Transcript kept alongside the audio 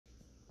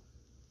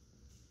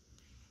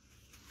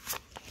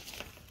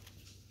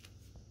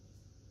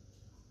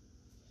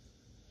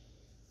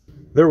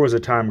There was a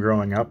time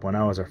growing up when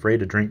I was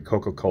afraid to drink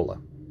Coca Cola.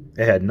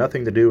 It had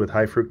nothing to do with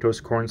high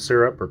fructose corn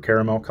syrup or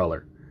caramel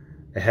color.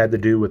 It had to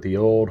do with the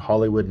old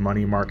Hollywood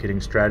money marketing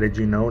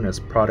strategy known as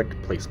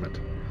product placement.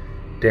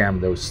 Damn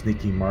those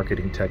sneaky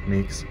marketing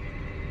techniques.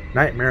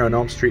 Nightmare on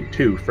Elm Street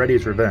 2: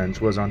 Freddy's Revenge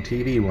was on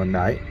TV one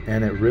night,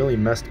 and it really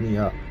messed me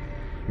up.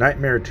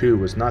 Nightmare 2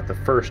 was not the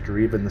first or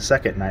even the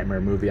second Nightmare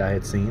movie I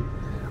had seen.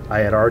 I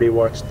had already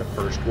watched the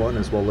first one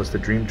as well as the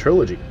Dream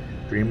Trilogy: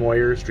 Dream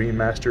Warriors, Dream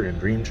Master, and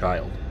Dream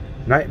Child.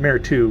 Nightmare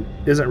 2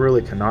 isn't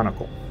really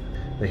canonical.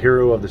 The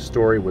hero of the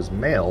story was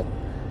male.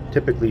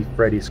 Typically,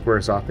 Freddy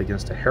squares off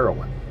against a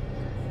heroine.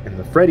 In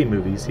the Freddy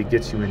movies, he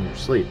gets you in your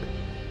sleep.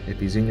 If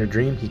he's in your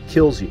dream, he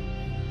kills you.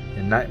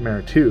 In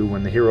Nightmare 2,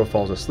 when the hero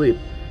falls asleep,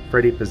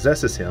 Freddy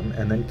possesses him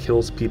and then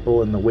kills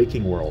people in the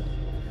waking world.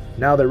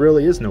 Now there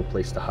really is no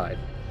place to hide.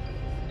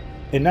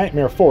 In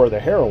Nightmare 4, the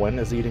heroine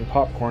is eating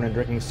popcorn and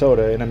drinking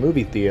soda in a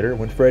movie theater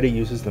when Freddy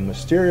uses the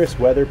mysterious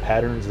weather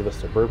patterns of a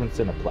suburban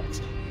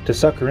cineplex to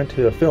suck her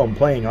into a film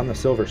playing on the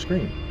silver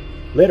screen.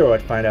 Later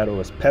I'd find out it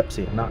was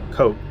Pepsi and not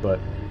Coke, but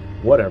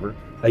whatever.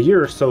 A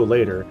year or so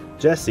later,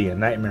 Jesse in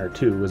Nightmare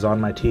 2 was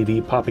on my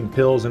TV popping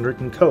pills and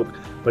drinking Coke,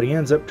 but he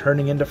ends up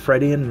turning into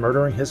Freddy and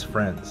murdering his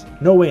friends.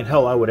 No way in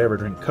hell I would ever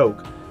drink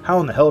Coke. How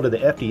in the hell did the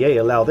FDA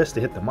allow this to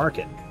hit the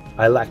market?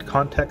 I lacked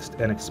context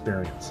and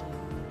experience.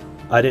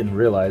 I didn't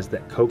realize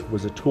that Coke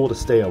was a tool to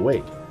stay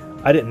awake.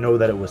 I didn't know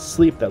that it was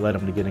sleep that led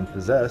him to getting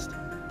possessed.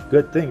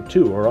 Good thing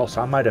too, or else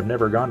I might have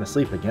never gone to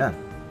sleep again.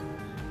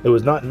 It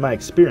was not in my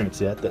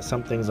experience yet that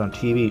some things on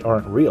TV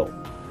aren't real.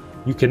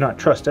 You cannot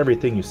trust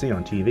everything you see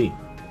on TV.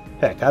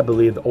 Heck, I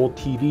believe the old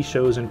TV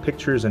shows and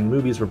pictures and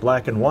movies were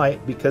black and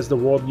white because the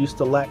world used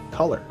to lack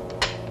color.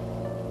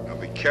 Now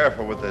be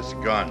careful with this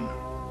gun.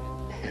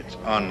 It's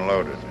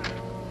unloaded.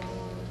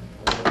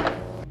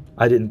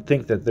 I didn't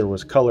think that there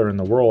was color in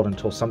the world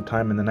until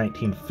sometime in the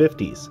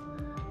 1950s.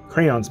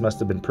 Crayons must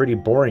have been pretty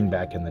boring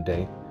back in the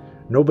day.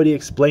 Nobody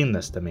explained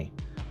this to me.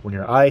 When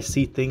your eyes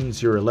see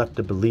things, you are left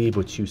to believe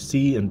what you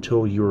see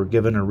until you are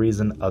given a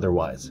reason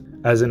otherwise.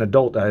 As an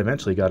adult, I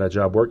eventually got a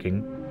job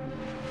working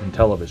in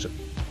television.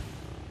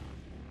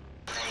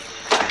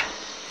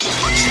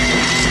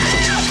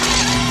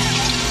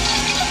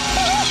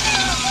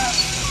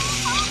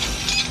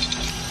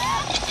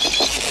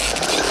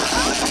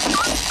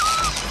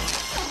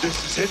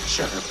 This is it,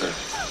 Jennifer.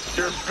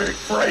 Your big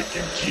break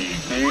in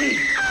TV.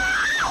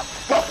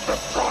 Welcome to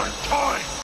prime time.